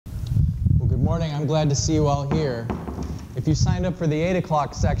morning. I'm glad to see you all here. If you signed up for the 8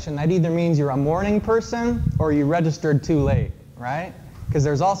 o'clock section, that either means you're a morning person or you registered too late, right? Because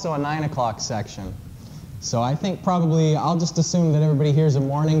there's also a 9 o'clock section. So I think probably I'll just assume that everybody here is a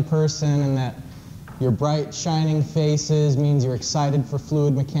morning person and that your bright, shining faces means you're excited for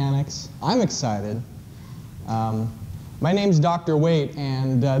fluid mechanics. I'm excited. My name's Dr. Waite,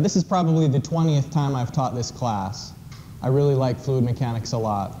 and this is probably the 20th time I've taught this class. I really like fluid mechanics a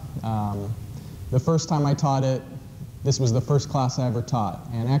lot. The first time I taught it, this was the first class I ever taught.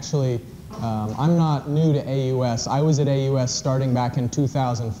 And actually, I'm not new to AUS. I was at AUS starting back in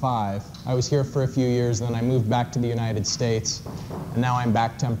 2005. I was here for a few years, then I moved back to the United States, and now I'm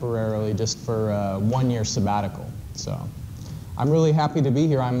back temporarily just for a 1-year sabbatical. So I'm really happy to be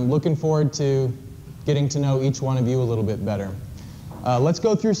here. I'm looking forward to getting to know each one of you a little bit better. Let's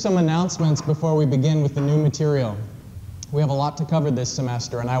go through some announcements before we begin with the new material. We have a lot to cover this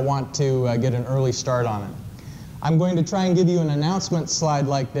semester, and I want to get an early start on it. I'm going to try and give you an announcement slide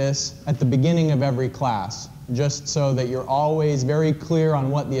like this at the beginning of every class, just so that you're always very clear on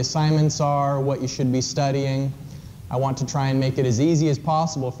what the assignments are, what you should be studying. I want to try and make it as easy as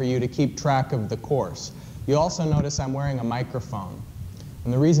possible for you to keep track of the course. You also notice I'm wearing a microphone.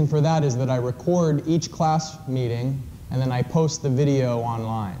 And the reason for that is that I record each class meeting and then I post the video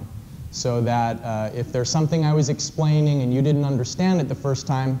online, so that if there's something I was explaining and you didn't understand it the first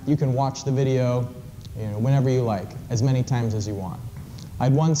time, you can watch the video whenever you like, as many times as you want. I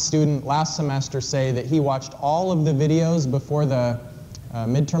had one student last semester say that he watched all of the videos before the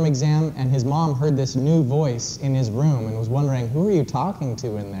midterm exam, and his mom heard this new voice in his room and was wondering, who are you talking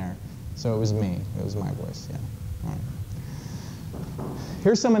to in there? So it was me. It was my voice, yeah. All right.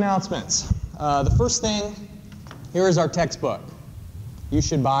 Here's some announcements. The first thing, here is our textbook. You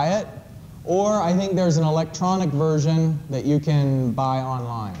should buy it, or I think there's an electronic version that you can buy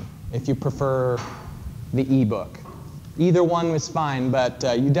online if you prefer the ebook. Either one was fine, but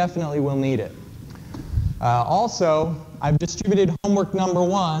you definitely will need it. Also, I've distributed homework number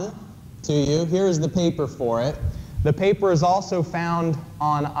 1 to you. Here is the paper for it. The paper is also found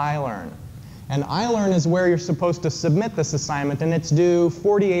on iLearn. And iLearn is where you're supposed to submit this assignment, and it's due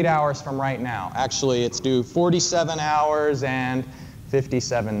 48 hours from right now. Actually, it's due 47 hours and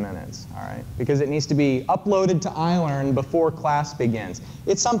 57 minutes, all right? Because it needs to be uploaded to iLearn before class begins.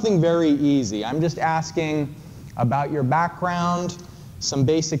 It's something very easy. I'm just asking about your background, some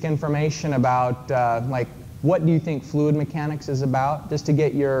basic information about, like, what do you think fluid mechanics is about, just to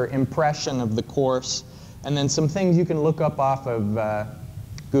get your impression of the course, and then some things you can look up off of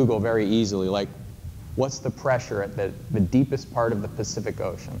Google very easily, like what's the pressure at the deepest part of the Pacific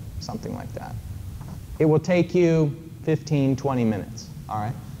Ocean, something like that. It will take you 15, 20 minutes, all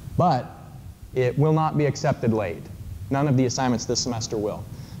right? But it will not be accepted late. None of the assignments this semester will.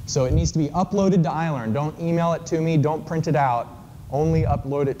 So it needs to be uploaded to iLearn. Don't email it to me, don't print it out, only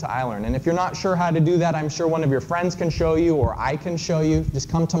upload it to iLearn. And if you're not sure how to do that, I'm sure one of your friends can show you, or I can show you. Just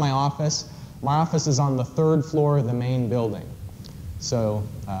come to my office. My office is on the 3rd floor of the main building. So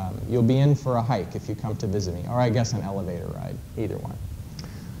you'll be in for a hike if you come to visit me, or I guess an elevator ride, either one.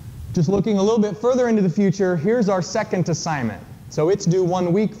 Just looking a little bit further into the future, here's our second assignment. So it's due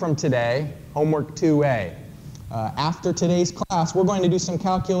 1 week from today, homework 2A. After today's class, we're going to do some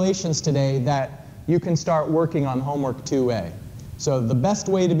calculations today that you can start working on homework 2A. So the best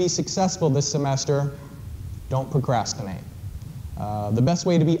way to be successful this semester, don't procrastinate. The best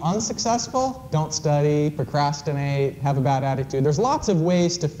way to be unsuccessful, don't study, procrastinate, have a bad attitude. There's lots of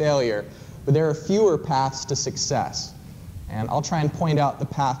ways to failure, but there are fewer paths to success. And I'll try and point out the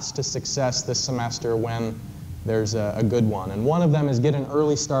paths to success this semester when there's a good one. And one of them is get an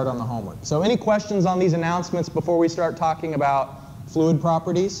early start on the homework. So any questions on these announcements before we start talking about fluid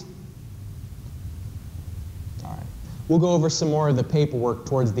properties? All right. We'll go over some more of the paperwork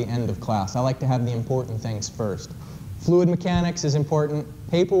towards the end of class. I like to have the important things first. Fluid mechanics is important.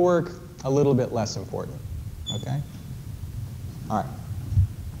 Paperwork, a little bit less important. Okay? All right.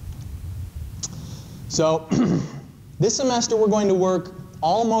 So this semester we're going to work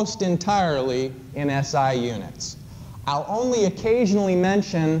almost entirely in SI units. I'll only occasionally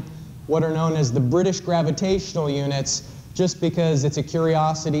mention what are known as the British gravitational units just because it's a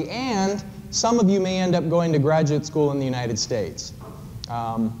curiosity, and some of you may end up going to graduate school in the United States.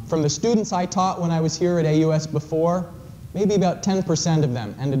 From the students I taught when I was here at AUS before, maybe about 10% of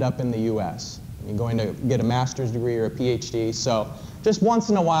them ended up in the US. You're going to get a master's degree or a PhD, so just once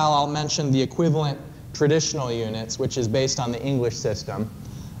in a while I'll mention the equivalent traditional units, which is based on the English system.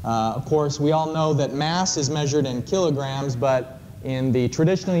 Of course, we all know that mass is measured in kilograms, but in the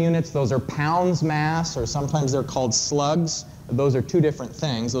traditional units, those are pounds mass, or sometimes they're called slugs. Those are two different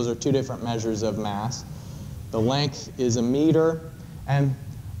things. Those are two different measures of mass. The length is a meter. And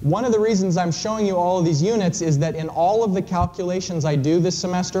one of the reasons I'm showing you all of these units is that in all of the calculations I do this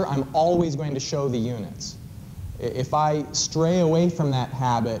semester, I'm always going to show the units. If I stray away from that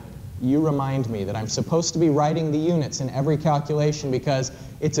habit, you remind me that I'm supposed to be writing the units in every calculation, because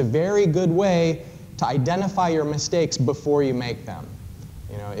it's a very good way to identify your mistakes before you make them.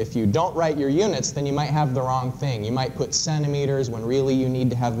 You know, if you don't write your units, then you might have the wrong thing. You might put centimeters when really you need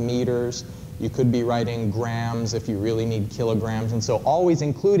to have meters. You could be writing grams if you really need kilograms. And so always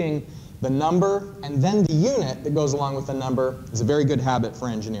including the number and then the unit that goes along with the number is a very good habit for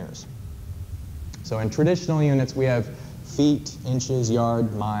engineers. So in traditional units, we have feet, inches,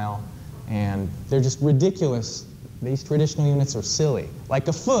 yard, mile, and they're just ridiculous. These traditional units are silly. Like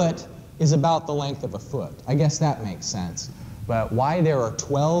a foot is about the length of a foot. I guess that makes sense. But why there are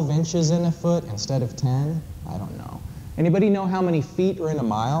 12 inches in a foot instead of 10? I don't know. Anybody know how many feet are in a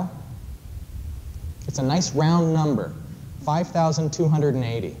mile? It's a nice round number,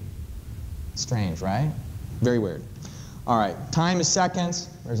 5,280. Strange, right? Very weird. All right, time is seconds.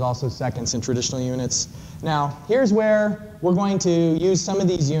 There's also seconds in traditional units. Now, here's where we're going to use some of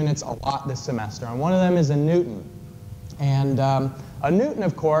these units a lot this semester, and one of them is a Newton. And a Newton,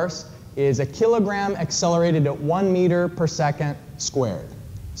 of course, is a kilogram accelerated at 1 meter per second squared.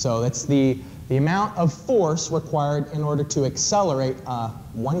 So that's the amount of force required in order to accelerate a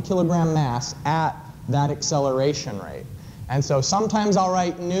 1 kilogram mass at that acceleration rate. And so sometimes I'll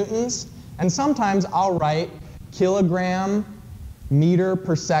write newtons, and sometimes I'll write kilogram meter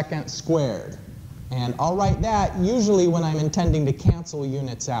per second squared. And I'll write that usually when I'm intending to cancel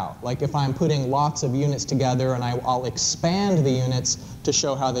units out. Like if I'm putting lots of units together, and I'll expand the units to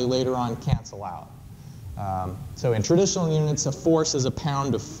show how they later on cancel out. So in traditional units, a force is a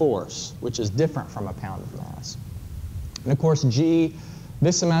pound of force, which is different from a pound of mass. And of course, G,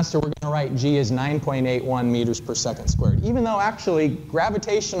 this semester we're going to write G as 9.81 meters per second squared, even though actually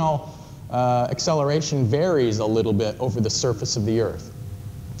gravitational acceleration varies a little bit over the surface of the Earth.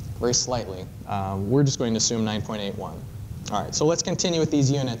 Very slightly. We're just going to assume 9.81. All right, so let's continue with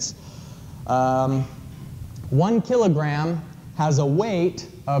these units. 1 kilogram has a weight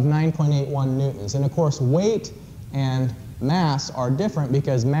of 9.81 newtons. And of course, weight and mass are different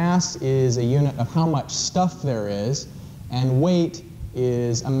because mass is a unit of how much stuff there is, and weight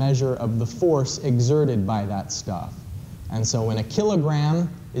is a measure of the force exerted by that stuff. And so when a kilogram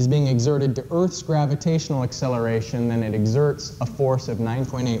is being exerted to Earth's gravitational acceleration, then it exerts a force of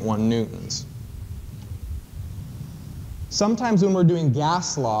 9.81 newtons. Sometimes when we're doing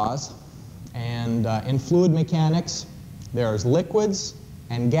gas laws, and in fluid mechanics, there's liquids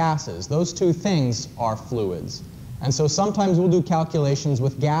and gases. Those two things are fluids. And so sometimes we'll do calculations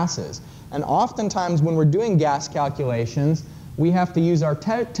with gases. And oftentimes when we're doing gas calculations, we have to use our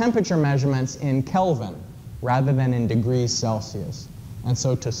temperature measurements in Kelvin rather than in degrees Celsius. And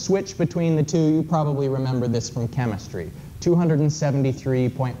so to switch between the two, you probably remember this from chemistry.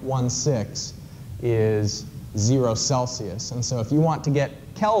 273.16 is 0 Celsius. And so if you want to get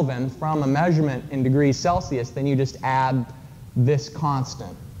Kelvin from a measurement in degrees Celsius, then you just add this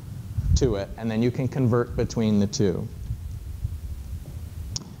constant to it, and then you can convert between the two.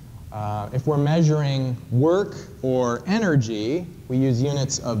 If we're measuring work or energy, we use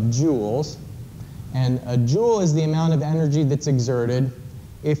units of joules. And a joule is the amount of energy that's exerted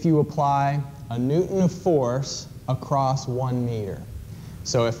if you apply a newton of force across 1 meter.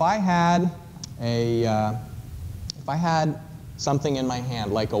 So if I had something in my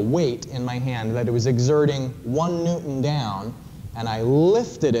hand, like a weight in my hand, that it was exerting 1 newton down, and I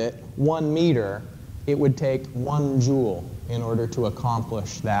lifted it 1 meter, it would take 1 joule in order to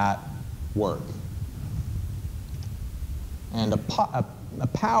accomplish that work. And a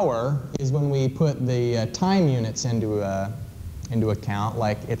power is when we put the time units into account,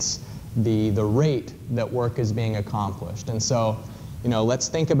 like it's the rate that work is being accomplished. And so, you know, let's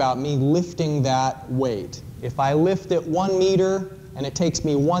think about me lifting that weight. If I lift it 1 meter and it takes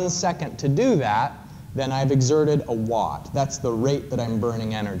me 1 second to do that, then I've exerted a watt. That's the rate that I'm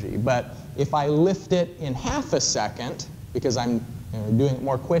burning energy. But if I lift it in half a second, because I'm doing it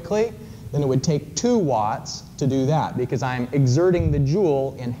more quickly, then it would take 2 watts to do that, because I'm exerting the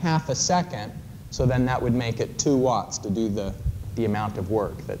joule in half a second, so then that would make it 2 watts to do the amount of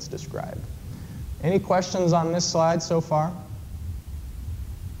work that's described. Any questions on this slide so far?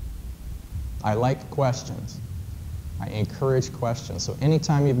 I like questions. I encourage questions. So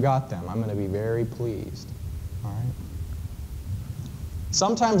anytime you've got them, I'm going to be very pleased. All right?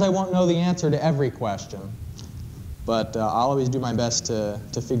 Sometimes I won't know the answer to every question. but I'll always do my best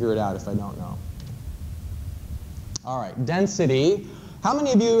to figure it out if I don't know. All right, density. How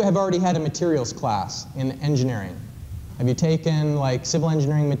many of you have already had a materials class in engineering? Have you taken like civil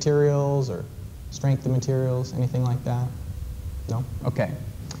engineering materials or strength of materials, anything like that? No? Okay.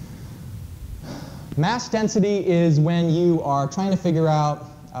 Mass density is when you are trying to figure out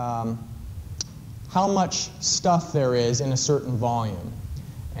how much stuff there is in a certain volume.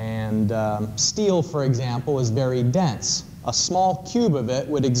 And steel, for example, is very dense. A small cube of it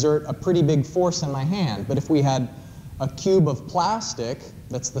would exert a pretty big force in my hand, but if we had a cube of plastic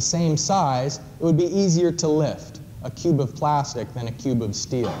that's the same size, it would be easier to lift a cube of plastic than a cube of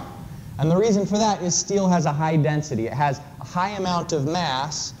steel. And the reason for that is steel has a high density. It has a high amount of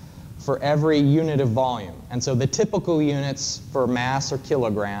mass for every unit of volume. And so the typical units for mass are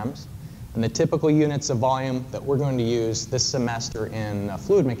kilograms, and the typical units of volume that we're going to use this semester in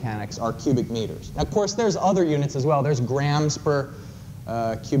fluid mechanics are cubic meters. Now, of course, there's other units as well. There's grams per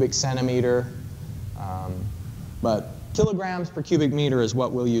cubic centimeter, but kilograms per cubic meter is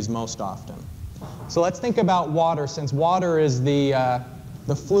what we'll use most often. So let's think about water, since water is the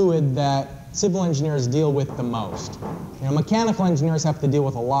fluid that civil engineers deal with the most. You know, mechanical engineers have to deal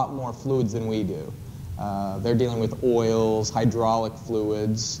with a lot more fluids than we do. They're dealing with oils, hydraulic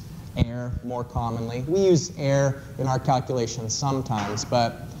fluids, air more commonly. We use air in our calculations sometimes,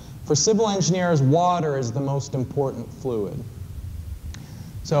 but for civil engineers, water is the most important fluid.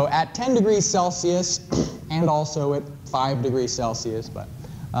 So at 10 degrees Celsius, and also at 5 degrees Celsius, but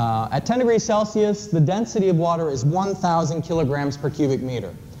at 10 degrees Celsius, the density of water is 1,000 kilograms per cubic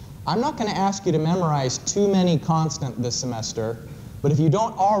meter. I'm not going to ask you to memorize too many constants this semester, but if you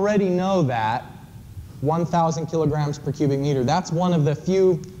don't already know that, 1,000 kilograms per cubic meter, that's one of the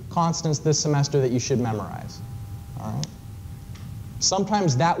few constants this semester that you should memorize. All right?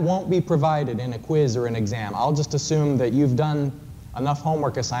 Sometimes that won't be provided in a quiz or an exam. I'll just assume that you've done enough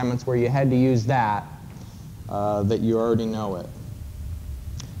homework assignments where you had to use that, that you already know it.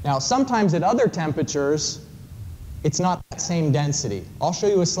 Now, sometimes at other temperatures, it's not that same density. I'll show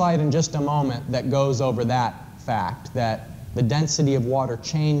you a slide in just a moment that goes over that fact, that the density of water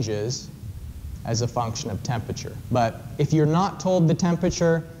changes as a function of temperature. But if you're not told the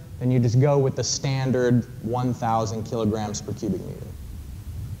temperature, then you just go with the standard 1,000 kilograms per cubic meter.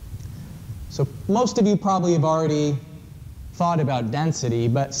 So most of you probably have already thought about density,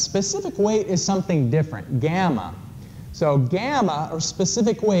 but specific weight is something different, gamma. So gamma, or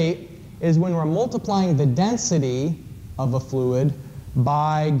specific weight, is when we're multiplying the density of a fluid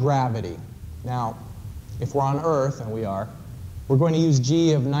by gravity. Now, if we're on Earth, and we are, we're going to use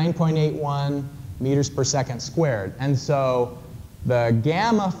G of 9.81 meters per second squared. And so the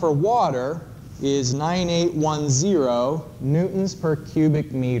gamma for water is 9810 newtons per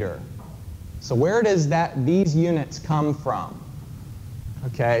cubic meter. So where does these units come from?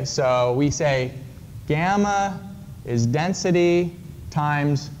 Okay, so we say gamma is density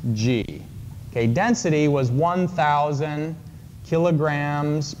times G. Okay, density was 1,000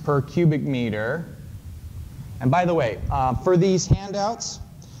 kilograms per cubic meter. And by the way, for these handouts,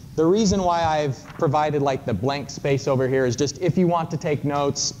 the reason why I've provided like the blank space over here is just if you want to take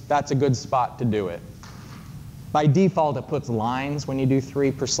notes, that's a good spot to do it. By default, it puts lines when you do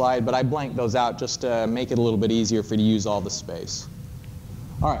 3 per slide, but I blanked those out just to make it a little bit easier for you to use all the space.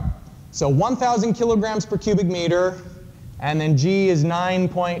 All right, so 1,000 kilograms per cubic meter, and then G is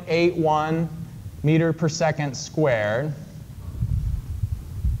 9.81 meter per second squared.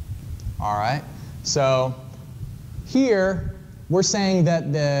 All right, so here we're saying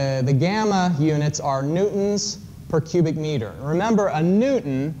that the gamma units are newtons per cubic meter. Remember, a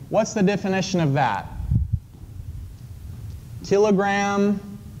newton, what's the definition of that? Kilogram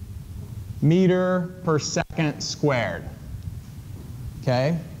meter per second squared.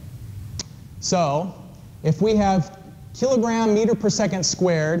 Okay? So, if we have kilogram meter per second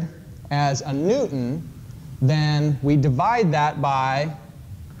squared as a newton, then we divide that by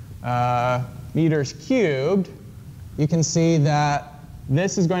meters cubed. You can see that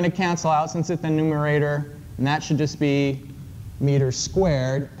this is going to cancel out since it's the numerator, and that should just be meters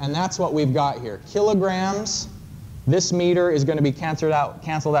squared, and that's what we've got here. Kilograms, this meter is going to be canceled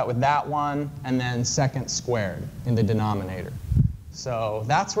out with that one, and then second squared in the denominator. So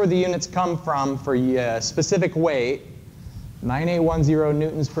that's where the units come from for specific weight, 9810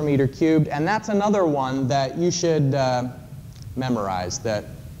 newtons per meter cubed, and that's another one that you should memorize, that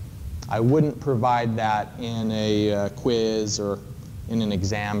I wouldn't provide that in a quiz or in an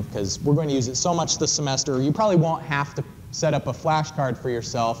exam because we're going to use it so much this semester. You probably won't have to set up a flashcard for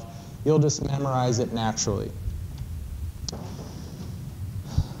yourself. You'll just memorize it naturally.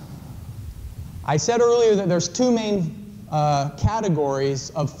 I said earlier that there's two main categories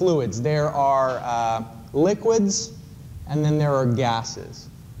of fluids. There are liquids, and then there are gases.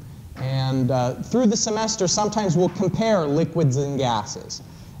 And through the semester, sometimes we'll compare liquids and gases.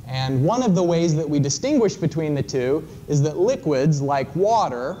 And one of the ways that we distinguish between the two is that liquids, like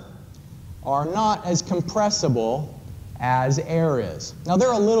water, are not as compressible as air is. Now,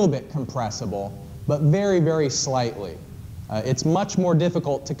 they're a little bit compressible, but very, very slightly. It's much more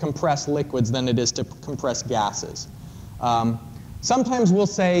difficult to compress liquids than it is to compress gases. Sometimes we'll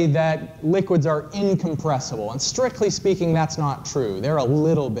say that liquids are incompressible, and strictly speaking, that's not true. They're a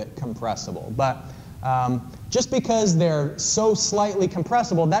little bit compressible, but just because they're so slightly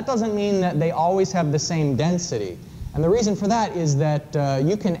compressible, that doesn't mean that they always have the same density. And the reason for that is that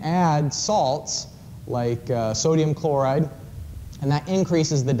you can add salts like sodium chloride, and that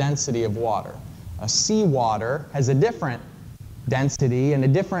increases the density of water. Seawater has a different density and a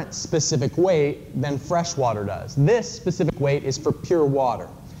different specific weight than fresh water does. This specific weight is for pure water.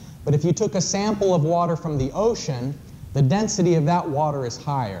 But if you took a sample of water from the ocean, the density of that water is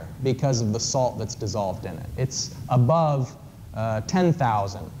higher because of the salt that's dissolved in it. It's above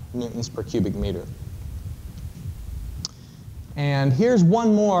 10,000 newtons per cubic meter. And here's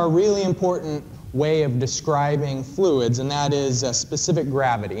one more really important way of describing fluids, and that is specific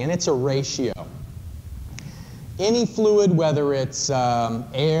gravity, and it's a ratio. Any fluid, whether it's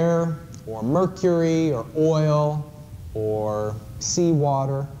air or mercury or oil or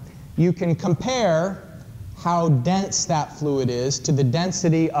seawater, you can compare how dense that fluid is to the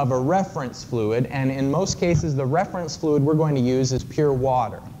density of a reference fluid, and in most cases the reference fluid we're going to use is pure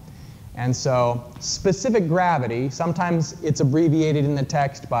water. And so specific gravity, sometimes it's abbreviated in the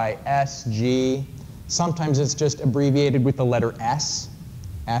text by SG, sometimes it's just abbreviated with the letter S.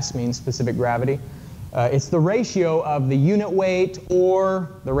 S means specific gravity. It's the ratio of the unit weight or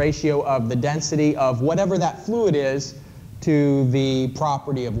the ratio of the density of whatever that fluid is to the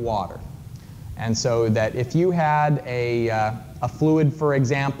property of water. And so that if you had a fluid, for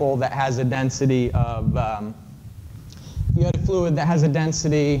example, that has a density of, if you had a fluid that has a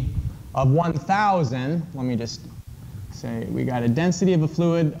density of 1,000, let me just say we got a density of a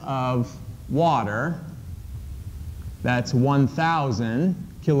fluid of water that's 1,000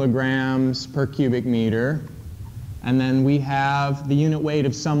 kilograms per cubic meter, and then we have the unit weight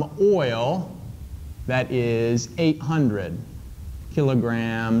of some oil that is 800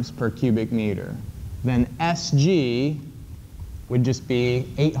 kilograms per cubic meter. Then SG would just be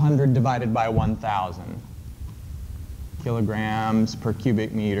 800 divided by 1,000 kilograms per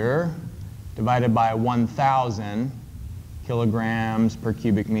cubic meter divided by 1,000 kilograms per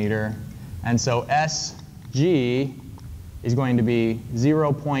cubic meter. And so SG is going to be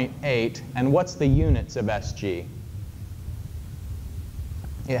 0.8. And what's the units of SG?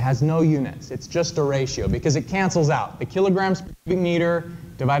 It has no units. It's just a ratio because it cancels out. The kilograms per cubic meter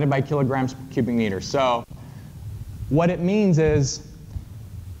divided by kilograms per cubic meter. So what it means is,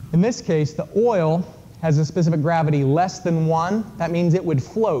 in this case, the oil has a specific gravity less than 1. That means it would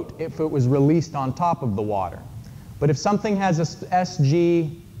float if it was released on top of the water. But if something has a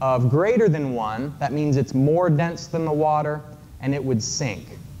SG of greater than 1, that means it's more dense than the water, and it would sink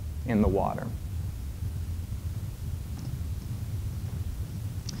in the water.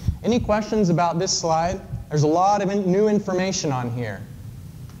 Any questions about this slide? There's a lot of new information on here.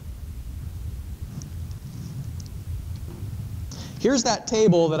 Here's that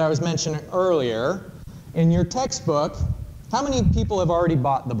table that I was mentioning earlier. In your textbook, how many people have already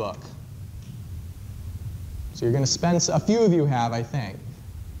bought the book? So you're going to spend, a few of you have, I think.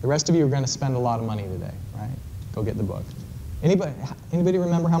 The rest of you are going to spend a lot of money today, right? Go get the book. Anybody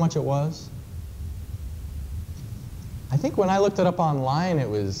remember how much it was? I think when I looked it up online, it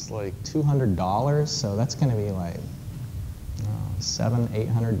was like $200, so that's going to be like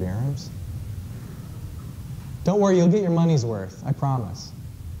 700-800 dirhams. Don't worry, you'll get your money's worth, I promise.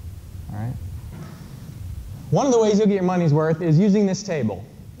 All right? One of the ways you'll get your money's worth is using this table,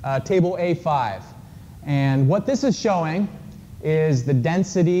 table A5. And what this is showing is the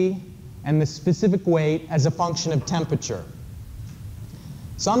density and the specific weight as a function of temperature.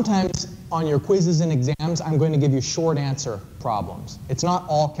 Sometimes on your quizzes and exams, I'm going to give you short answer problems. It's not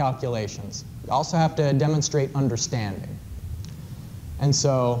all calculations. You also have to demonstrate understanding. And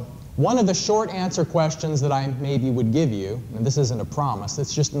so one of the short answer questions that I maybe would give you, and this isn't a promise,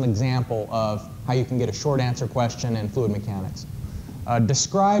 it's just an example of how you can get a short answer question in fluid mechanics.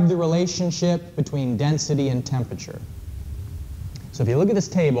 Describe the relationship between density and temperature. So if you look at this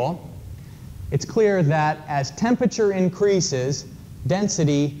table, it's clear that as temperature increases,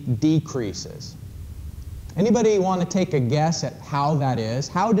 density decreases. Anybody want to take a guess at how that is?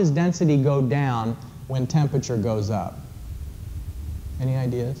 How does density go down when temperature goes up? Any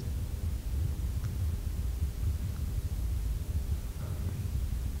ideas?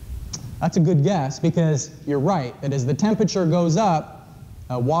 That's a good guess, because you're right, that as the temperature goes up,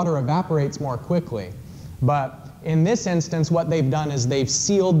 water evaporates more quickly. But in this instance, what they've done is they've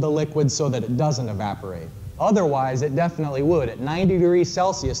sealed the liquid so that it doesn't evaporate. Otherwise, it definitely would. At 90 degrees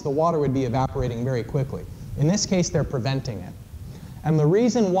Celsius, the water would be evaporating very quickly. In this case, they're preventing it. And the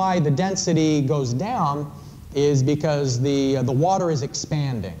reason why the density goes down is because the water is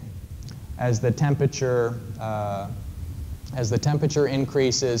expanding as the temperature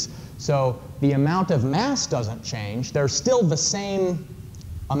increases. So the amount of mass doesn't change. There's still the same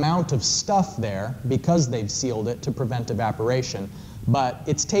amount of stuff there because they've sealed it to prevent evaporation, but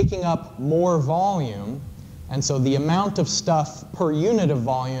it's taking up more volume, and so the amount of stuff per unit of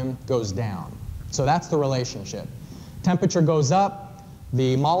volume goes down. So that's the relationship. Temperature goes up,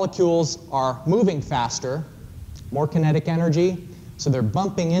 the molecules are moving faster, more kinetic energy, so they're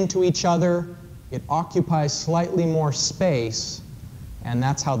bumping into each other. It occupies slightly more space, and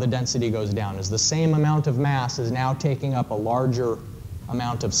that's how the density goes down, is the same amount of mass is now taking up a larger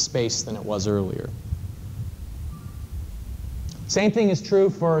amount of space than it was earlier. Same thing is true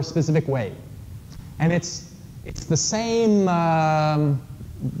for specific weight. And it's the same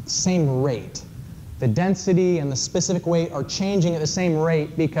rate. The density and the specific weight are changing at the same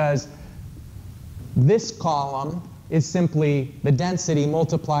rate because this column is simply the density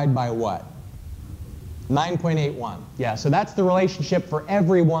multiplied by what? 9.81. Yeah, so that's the relationship for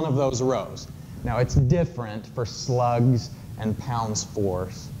every one of those rows. Now it's different for slugs and pounds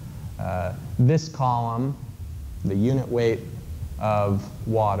force. This column, the unit weight of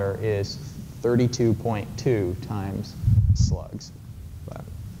water, is 32.2 times slugs. But,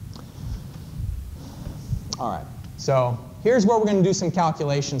 all right, so here's where we're going to do some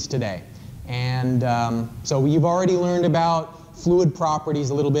calculations today. And so you've already learned about fluid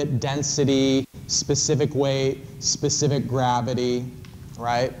properties a little bit, density, specific weight, specific gravity,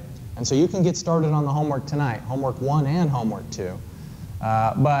 right? And so you can get started on the homework tonight, homework 1 and homework 2.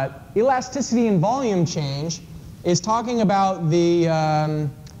 But elasticity and volume change is talking about the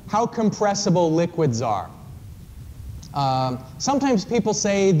how compressible liquids are. Sometimes people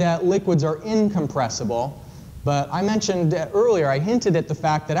say that liquids are incompressible, but I mentioned earlier, I hinted at the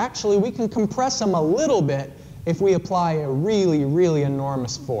fact that actually we can compress them a little bit if we apply a really, really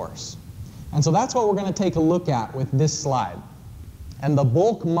enormous force. And so that's what we're going to take a look at with this slide. And the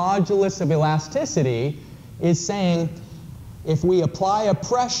bulk modulus of elasticity is saying if we apply a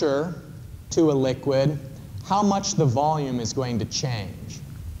pressure to a liquid, how much the volume is going to change.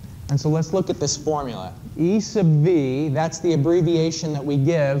 And so let's look at this formula. E sub v, that's the abbreviation that we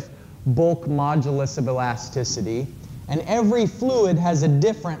give bulk modulus of elasticity. And every fluid has a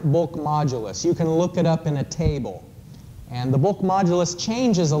different bulk modulus. You can look it up in a table. And the bulk modulus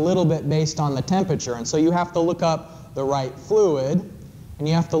changes a little bit based on the temperature. And so you have to look up the right fluid, and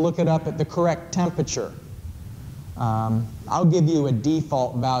you have to look it up at the correct temperature. I'll give you a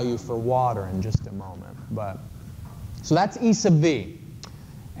default value for water in just a moment. So that's E sub v.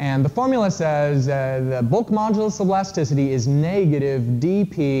 And the formula says the bulk modulus of elasticity is negative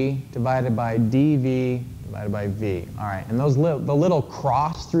dP divided by dV divided by V. All right, and the little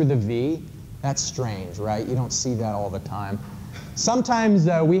cross through the V, that's strange, right? You don't see that all the time. Sometimes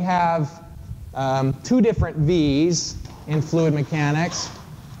we have two different V's in fluid mechanics.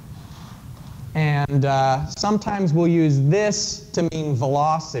 And sometimes we'll use this to mean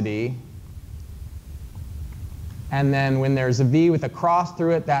velocity. And then when there's a V with a cross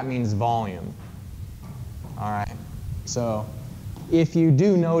through it, that means volume. All right. So if you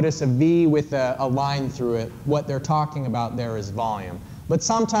do notice a V with a line through it, what they're talking about there is volume. But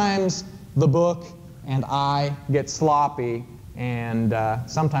sometimes the book and I get sloppy, and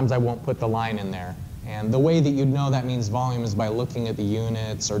sometimes I won't put the line in there. And the way that you'd know that means volume is by looking at the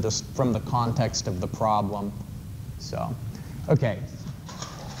units or just from the context of the problem. So, okay.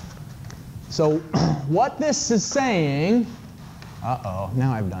 So what this is saying,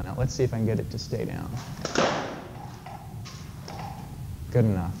 now I've done it. Let's see if I can get it to stay down. Good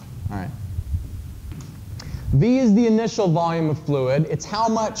enough. All right. V is the initial volume of fluid. It's how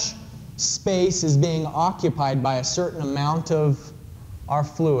much space is being occupied by a certain amount of our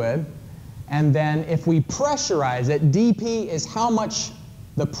fluid. And then if we pressurize it, dP is how much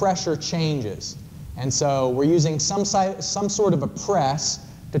the pressure changes. And so we're using some sort of a press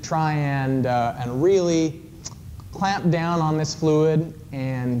to try and really clamp down on this fluid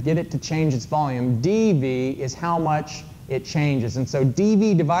and get it to change its volume. dV is how much it changes. And so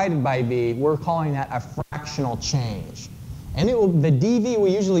dV divided by V, we're calling that a fraction fractional change. And the dV will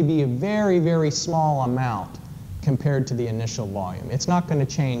usually be a very, very small amount compared to the initial volume. It's not going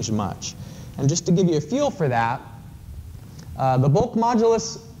to change much. And just to give you a feel for that, the bulk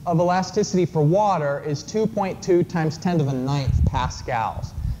modulus of elasticity for water is 2.2 times 10 to the 9th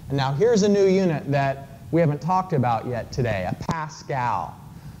pascals. And now here's a new unit that we haven't talked about yet today, a pascal.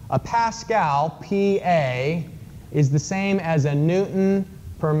 A pascal, PA, is the same as a Newton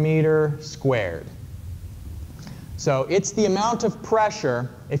per meter squared. So it's the amount of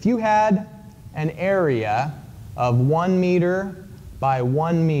pressure. If you had an area of 1 meter by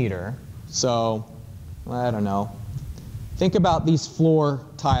 1 meter, so I don't know, think about these floor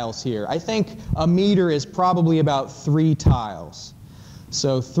tiles here. I think a meter is probably about 3 tiles.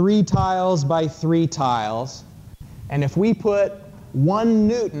 So 3 tiles by 3 tiles. And if we put 1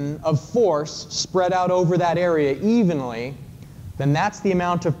 Newton of force spread out over that area evenly, then that's the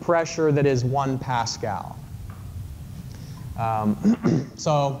amount of pressure that is 1 pascal.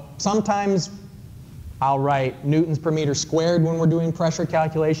 So sometimes I'll write newtons per meter squared when we're doing pressure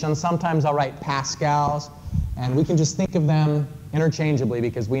calculations. Sometimes I'll write pascals. And we can just think of them interchangeably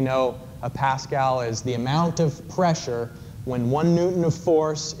because we know a pascal is the amount of pressure when 1 Newton of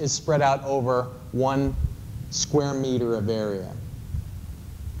force is spread out over 1 square meter of area.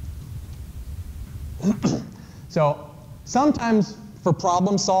 So sometimes for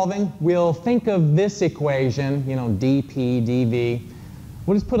problem solving, we'll think of this equation, you know, dP, dV.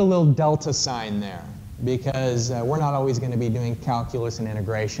 We'll just put a little delta sign there because we're not always going to be doing calculus and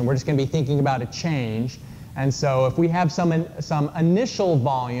integration. We're just going to be thinking about a change. And so if we have some initial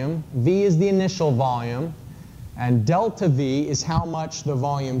volume, V is the initial volume, and delta V is how much the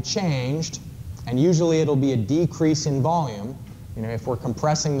volume changed, and usually it'll be a decrease in volume. You know, if we're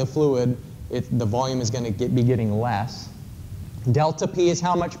compressing the fluid, the volume is going to be getting less. Delta P is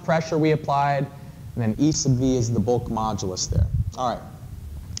how much pressure we applied, and then E sub V is the bulk modulus there. All right.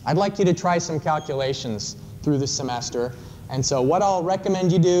 I'd like you to try some calculations through the semester. And so what I'll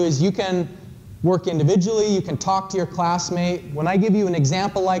recommend you do is you can work individually, you can talk to your classmate. When I give you an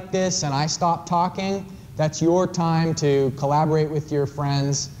example like this and I stop talking, that's your time to collaborate with your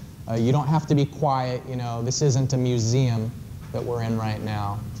friends. You don't have to be quiet, you know, this isn't a museum that we're in right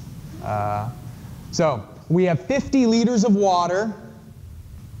now. So we have 50 liters of water,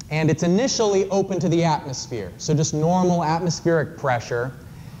 and it's initially open to the atmosphere, so just normal atmospheric pressure.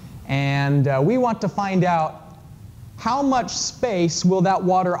 And we want to find out how much space will that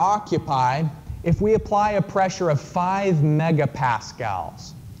water occupy if we apply a pressure of 5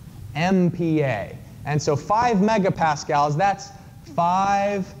 megapascals, MPa. And so 5 megapascals, that's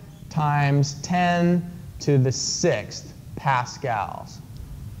 5 times 10 to the 6th pascals.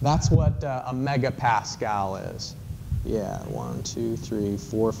 That's what a megapascal is. Yeah, 1, 2, 3,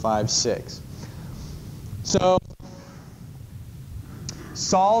 4, 5, 6. So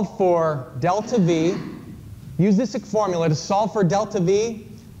solve for delta V. Use this formula to solve for delta V,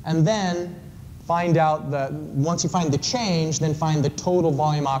 and then find out once you find the change, then find the total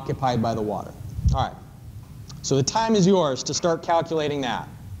volume occupied by the water. All right. So the time is yours to start calculating that.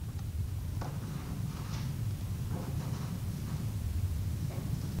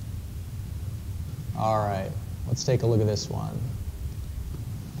 All right. Let's take a look at this one.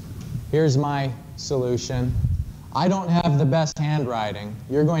 Here's my solution. I don't have the best handwriting.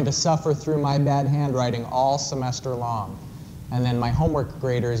 You're going to suffer through my bad handwriting all semester long. And then my homework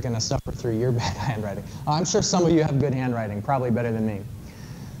grader is going to suffer through your bad handwriting. I'm sure some of you have good handwriting, probably better than me.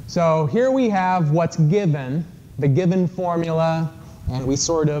 So here we have what's given, the given formula, and we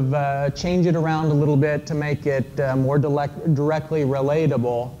sort of change it around a little bit to make it more directly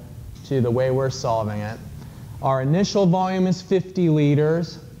relatable to the way we're solving it. Our initial volume is 50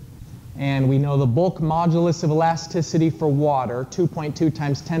 liters, and we know the bulk modulus of elasticity for water, 2.2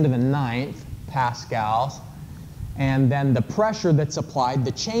 times 10 to the 9th pascals. And then the pressure that's applied,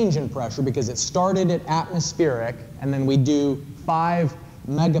 the change in pressure, because it started at atmospheric, and then we do 5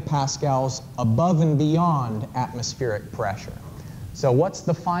 megapascals above and beyond atmospheric pressure. So what's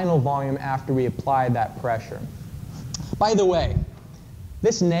the final volume after we apply that pressure? By the way,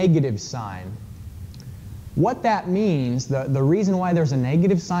 this negative sign, what that means, the reason why there's a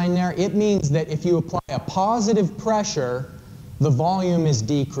negative sign there, it means that if you apply a positive pressure, the volume is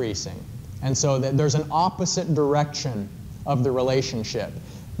decreasing. And so that there's an opposite direction of the relationship,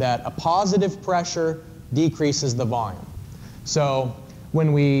 that a positive pressure decreases the volume. So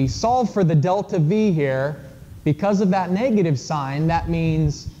when we solve for the delta V here, because of that negative sign, that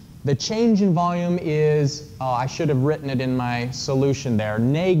means the change in volume is, oh, I should have written it in my solution there,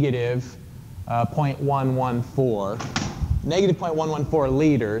 negative 0.114. negative 0.114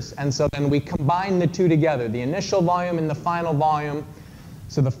 liters, and so then we combine the two together, the initial volume and the final volume.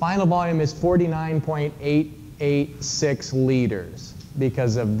 So the final volume is 49.886 liters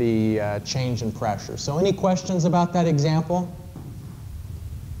because of the change in pressure. So any questions about that example?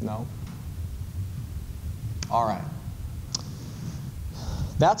 No? All right.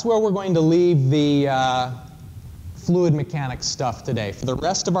 That's where we're going to leave the fluid mechanics stuff today. For the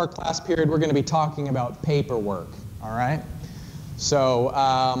rest of our class period, we're going to be talking about paperwork. All right? So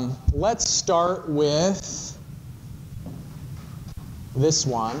let's start with this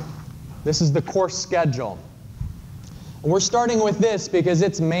one. This is the course schedule. And we're starting with this because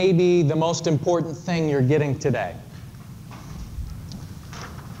it's maybe the most important thing you're getting today.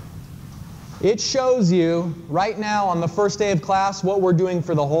 It shows you right now on the first day of class what we're doing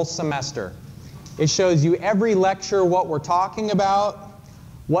for the whole semester. It shows you every lecture what we're talking about,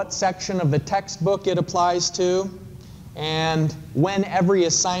 what section of the textbook it applies to, and when every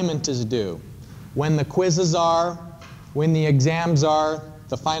assignment is due, when the quizzes are, when the exams are,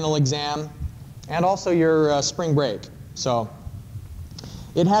 the final exam, and also your spring break. So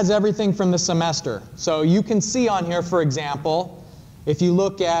it has everything from the semester. So you can see on here, for example, if you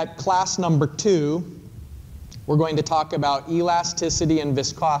look at class number 2, we're going to talk about elasticity and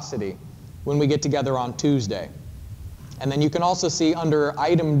viscosity when we get together on Tuesday. And then you can also see under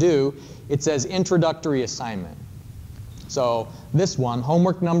item due, it says introductory assignment. So this one,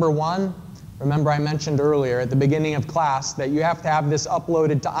 homework number 1, remember I mentioned earlier at the beginning of class that you have to have this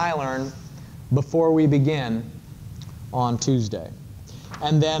uploaded to iLearn before we begin on Tuesday.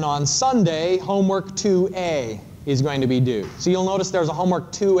 And then on Sunday, homework 2A is going to be due. So you'll notice there's a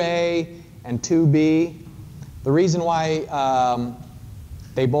homework 2A and 2B. The reason why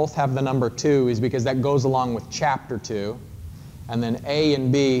they both have the number 2 is because that goes along with chapter 2. And then A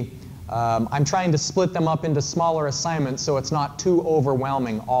and B, I'm trying to split them up into smaller assignments so it's not too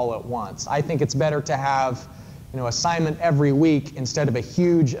overwhelming all at once. I think it's better to have, assignment every week instead of a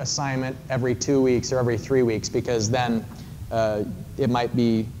huge assignment every 2 weeks or every 3 weeks, because then it might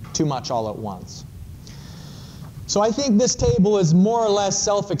be too much all at once. So I think this table is more or less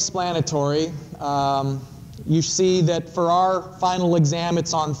self-explanatory. You see that for our final exam,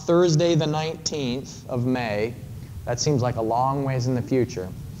 it's on Thursday the 19th of May. That seems like a long ways in the future.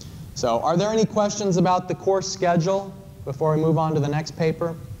 So are there any questions about the course schedule before we move on to the next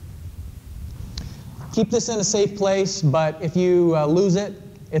paper? Keep this in a safe place, but if you lose it,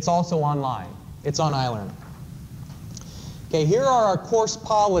 it's also online. It's on iLearn. Okay, here are our course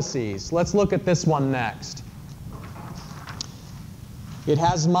policies. Let's look at this one next. It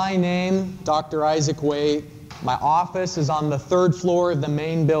has my name, Dr. Isaac Waite. My office is on the 3rd floor of the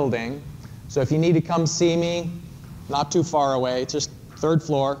main building. So if you need to come see me, not too far away, it's just 3rd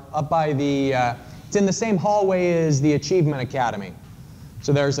floor, up by the, it's in the same hallway as the Achievement Academy.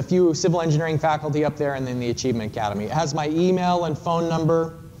 So there's a few civil engineering faculty up there and then the Achievement Academy. It has my email and phone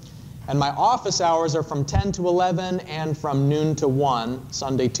number, and my office hours are from 10 to 11 and from noon to 1,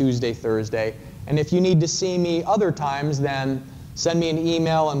 Sunday, Tuesday, Thursday. And if you need to see me other times, then send me an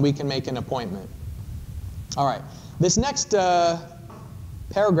email and we can make an appointment. All right, this next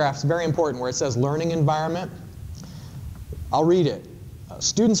paragraph is very important where it says learning environment. I'll read it.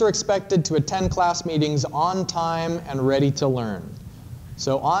 Students are expected to attend class meetings on time and ready to learn.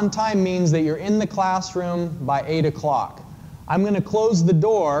 So on time means that you're in the classroom by 8 o'clock. I'm going to close the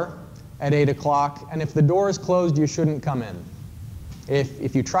door at 8 o'clock, and if the door is closed, you shouldn't come in.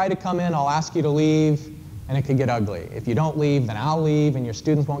 If you try to come in, I'll ask you to leave, and it could get ugly. If you don't leave, then I'll leave, and your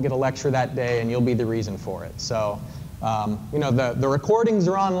students won't get a lecture that day, and you'll be the reason for it. So, the recordings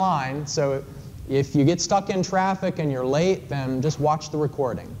are online, so if you get stuck in traffic and you're late, then just watch the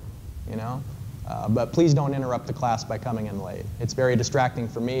recording, But please don't interrupt the class by coming in late. It's very distracting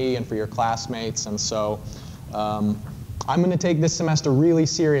for me and for your classmates, and so I'm going to take this semester really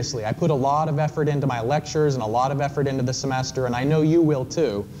seriously. I put a lot of effort into my lectures and a lot of effort into the semester, and I know you will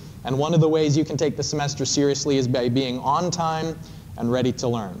too. And one of the ways you can take the semester seriously is by being on time and ready to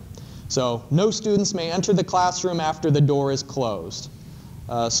learn. So no students may enter the classroom after the door is closed.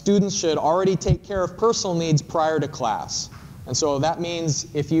 Students should already take care of personal needs prior to class. And so that means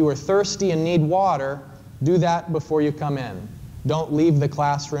if you are thirsty and need water, do that before you come in. Don't leave the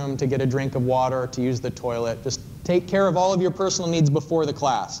classroom to get a drink of water or to use the toilet. Just take care of all of your personal needs before the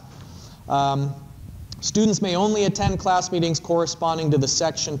class. Students may only attend class meetings corresponding to the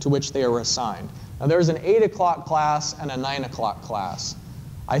section to which they are assigned. Now there's an 8 o'clock class and a 9 o'clock class.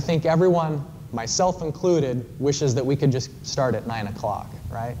 I think everyone, myself included, wishes that we could just start at 9 o'clock,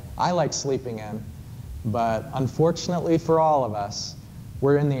 right? I like sleeping in, but unfortunately for all of us,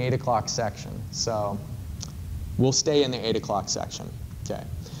 we're in the 8 o'clock section. So We'll stay in the 8 o'clock section. Okay.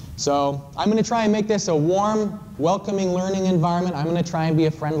 So I'm going to try and make this a warm, welcoming learning environment. I'm going to try and be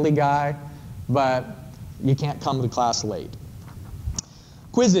a friendly guy, but you can't come to class late.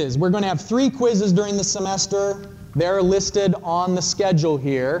 Quizzes. We're going to have 3 quizzes during the semester. They're listed on the schedule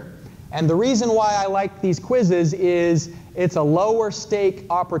here. And the reason why I like these quizzes is it's a lower stake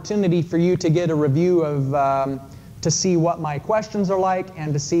opportunity for you to get a review of, to see what my questions are like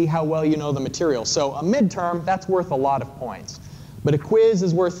and to see how well you know the material. So a midterm, that's worth a lot of points. But a quiz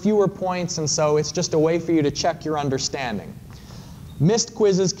is worth fewer points, and so it's just a way for you to check your understanding. Missed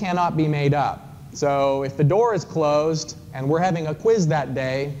quizzes cannot be made up. So if the door is closed and we're having a quiz that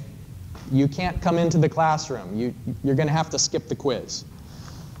day, you can't come into the classroom. You're going to have to skip the quiz.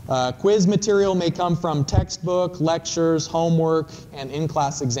 Quiz material may come from textbook, lectures, homework, and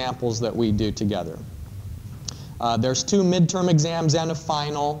in-class examples that we do together. There's 2 midterm exams and a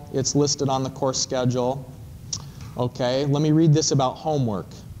final. It's listed on the course schedule. Okay, let me read this about homework.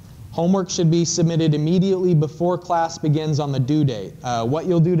 Homework should be submitted immediately before class begins on the due date. What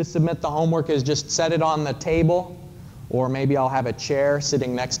you'll do to submit the homework is just set it on the table, or maybe I'll have a chair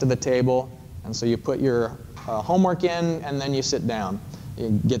sitting next to the table, and so you put your homework in and then you sit down.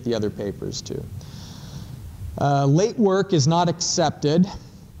 You get the other papers too. Late work is not accepted.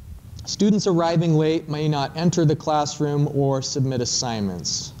 Students arriving late may not enter the classroom or submit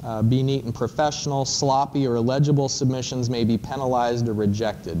assignments. Be neat and professional. Sloppy or illegible submissions may be penalized or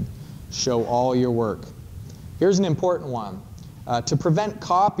rejected. Show all your work. Here's an important one. To prevent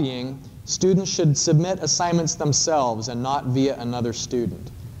copying, students should submit assignments themselves and not via another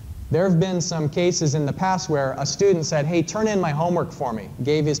student. There have been some cases in the past where a student said, hey, turn in my homework for me,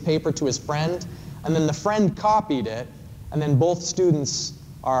 gave his paper to his friend, and then the friend copied it, and then both students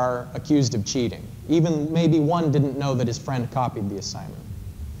are accused of cheating. Even maybe one didn't know that his friend copied the assignment.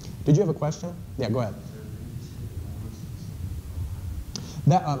 Did you have a question? Yeah, go ahead.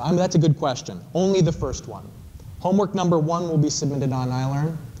 That's a good question. Only the first one. Homework number 1 will be submitted on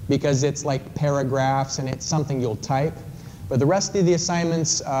iLearn because it's like paragraphs and it's something you'll type. But the rest of the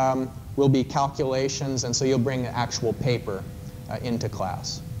assignments will be calculations, and so you'll bring the actual paper into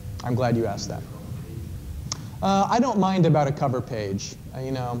class. I'm glad you asked that. I don't mind about a cover page,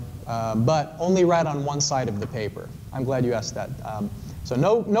 but only write on one side of the paper. I'm glad you asked that. So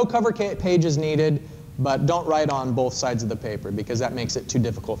no cover page is needed, but don't write on both sides of the paper because that makes it too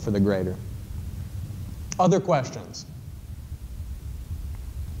difficult for the grader. Other questions?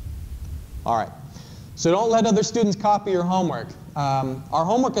 All right. So don't let other students copy your homework. Our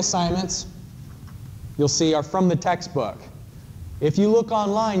homework assignments, you'll see, are from the textbook. If you look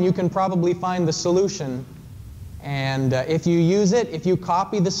online, you can probably find the solution. And if you use it, if you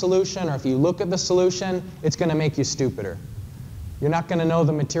copy the solution or if you look at the solution, it's going to make you stupider. You're not going to know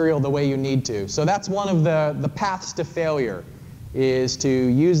the material the way you need to. So that's one of the paths to failure, is to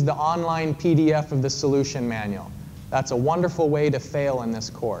use the online PDF of the solution manual. That's a wonderful way to fail in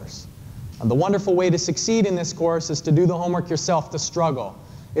this course. And the wonderful way to succeed in this course is to do the homework yourself, to struggle.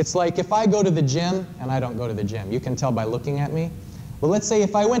 It's like if I go to the gym, and I don't go to the gym. You can tell by looking at me. But let's say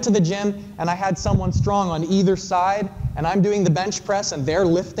if I went to the gym and I had someone strong on either side and I'm doing the bench press and they're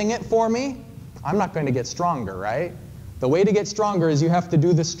lifting it for me, I'm not going to get stronger, right? The way to get stronger is you have to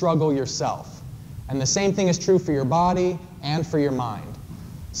do the struggle yourself. And the same thing is true for your body and for your mind.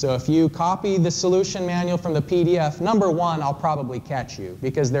 So if you copy the solution manual from the PDF, number 1, I'll probably catch you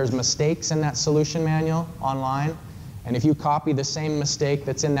because there's mistakes in that solution manual online. And if you copy the same mistake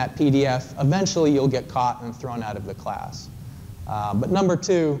that's in that PDF, eventually you'll get caught and thrown out of the class. But number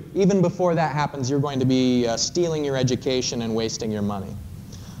 2, even before that happens, you're going to be stealing your education and wasting your money.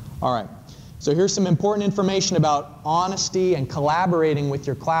 All right. So here's some important information about honesty and collaborating with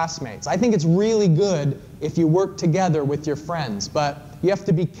your classmates. I think it's really good if you work together with your friends, but you have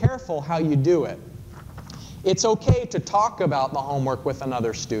to be careful how you do it. It's okay to talk about the homework with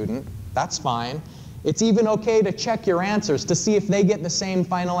another student. That's fine. It's even okay to check your answers to see if they get the same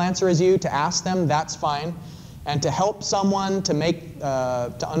final answer as you, to ask them. That's fine. And to help someone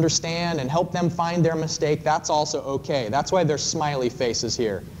to understand and help them find their mistake, that's also okay. That's why there's smiley faces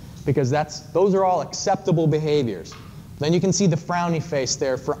here, because those are all acceptable behaviors. Then you can see the frowny face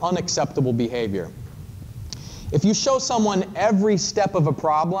there for unacceptable behavior. If you show someone every step of a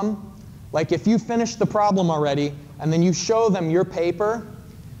problem, like if you finish the problem already and then you show them your paper,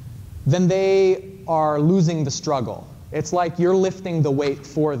 then they are losing the struggle. It's like you're lifting the weight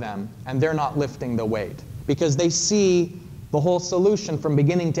for them and they're not lifting the weight, because they see the whole solution from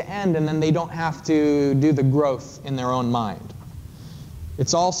beginning to end and then they don't have to do the growth in their own mind.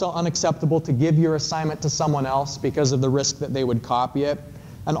 It's also unacceptable to give your assignment to someone else because of the risk that they would copy it.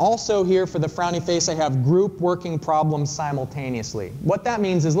 And also here for the frowny face, I have group working problems simultaneously. What that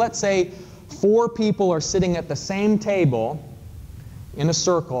means is, let's say 4 people are sitting at the same table in a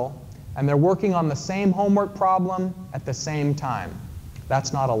circle, and they're working on the same homework problem at the same time.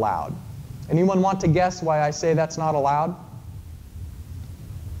 That's not allowed. Anyone want to guess why I say that's not allowed?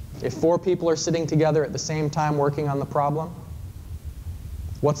 If 4 people are sitting together at the same time working on the problem,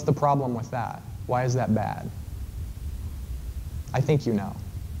 what's the problem with that? Why is that bad? I think you know.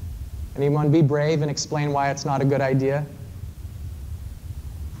 Anyone be brave and explain why it's not a good idea?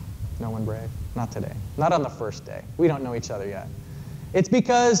 No one brave? Not today. Not on the first day. We don't know each other yet. It's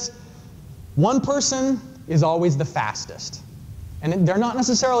because one person is always the fastest. And they're not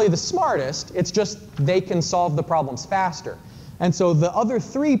necessarily the smartest, it's just they can solve the problems faster. And so the other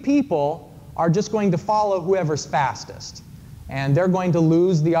 3 people are just going to follow whoever's fastest. And they're going to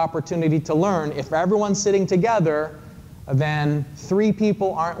lose the opportunity to learn. If everyone's sitting together, then 3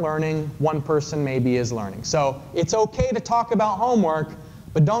 people aren't learning, 1 person maybe is learning. So it's okay to talk about homework,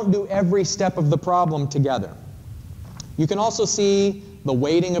 but don't do every step of the problem together. You can also see the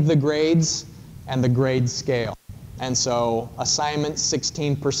weighting of the grades and the grade scale. And so assignments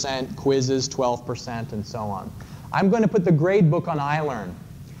 16%, quizzes 12%, and so on. I'm going to put the grade book on iLearn.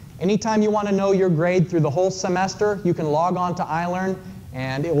 Anytime you want to know your grade through the whole semester, you can log on to iLearn,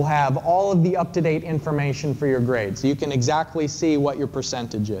 and it will have all of the up-to-date information for your grade. So you can exactly see what your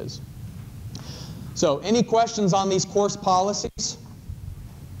percentage is. So any questions on these course policies?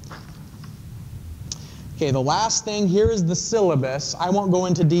 Okay, the last thing here is the syllabus. I won't go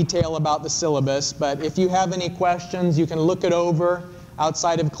into detail about the syllabus, but if you have any questions, you can look it over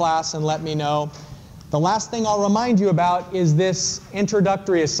outside of class and let me know. The last thing I'll remind you about is this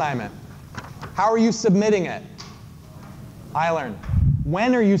introductory assignment. How are you submitting it? iLearn.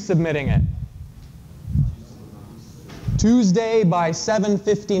 When are you submitting it? Tuesday by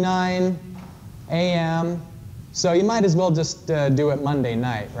 7:59 a.m. So you might as well just do it Monday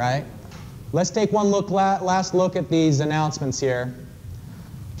night, right? Let's take one last look at these announcements here.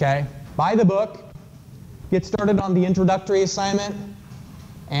 Okay, buy the book, get started on the introductory assignment,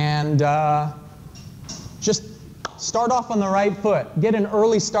 and just start off on the right foot. Get an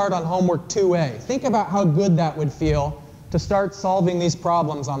early start on homework 2A. Think about how good that would feel to start solving these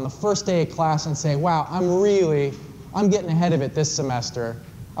problems on the first day of class and say, wow, I'm getting ahead of it this semester.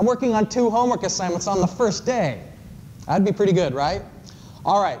 I'm working on 2 homework assignments on the first day. That'd be pretty good, right?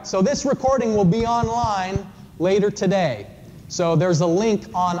 All right, so this recording will be online later today. So there's a link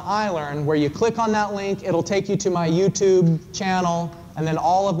on iLearn where you click on that link, it'll take you to my YouTube channel, and then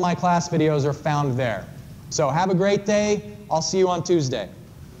all of my class videos are found there. So have a great day. I'll see you on Tuesday.